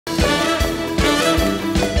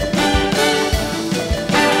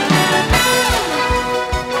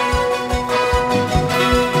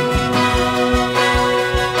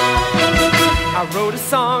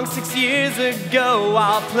song 6 years ago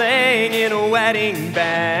while playing in a wedding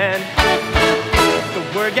band. The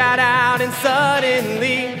word got out and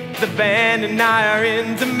suddenly the band and I are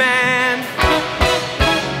in demand.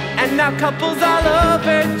 And now couples all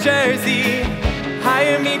over Jersey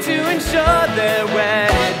hire me to ensure their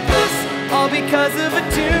wedding bliss, all because of a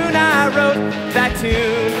tune I wrote. That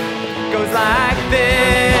tune goes like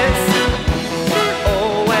this.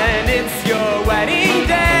 Oh, when it's your wedding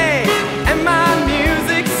day and my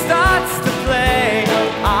music starts to play,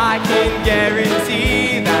 I can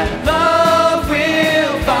guarantee that love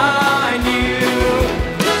will find you.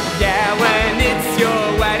 Yeah, when it's your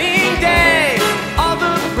wedding day, all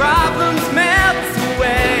the problems melt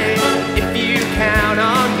away if you count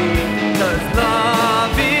on me, 'cause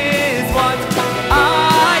love is what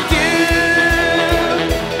I do.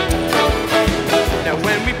 Now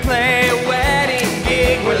when we play a wedding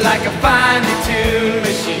gig, we're like a finely tuned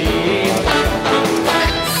machine.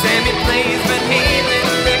 Sammy plays Van Halen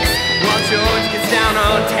licks while George gets down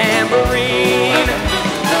on tambourine.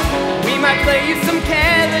 We might play you some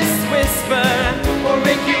Careless Whisper or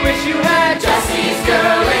make you wish you had Jesse's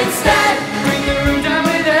Girl instead. Bring the room down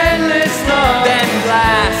with endless love, then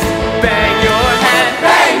blast, bang your head,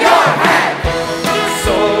 bang your head.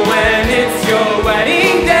 So when it's your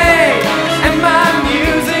wedding day and my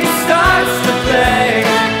music starts to play,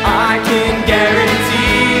 I can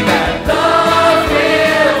guarantee that love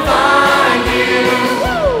will find you.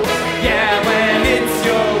 Yeah, when it's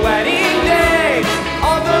your wedding day,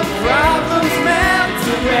 all the problems melt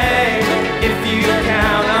away if you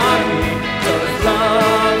count on me, 'cause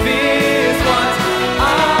love is what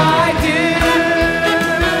I do.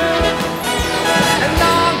 And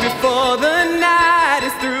long before the night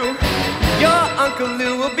is through, your Uncle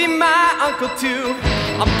Lou will be my uncle too.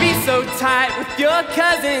 I'll be so tight with your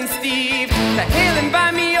cousin Steve that he'll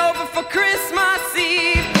invite me over for Christmas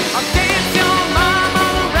Eve.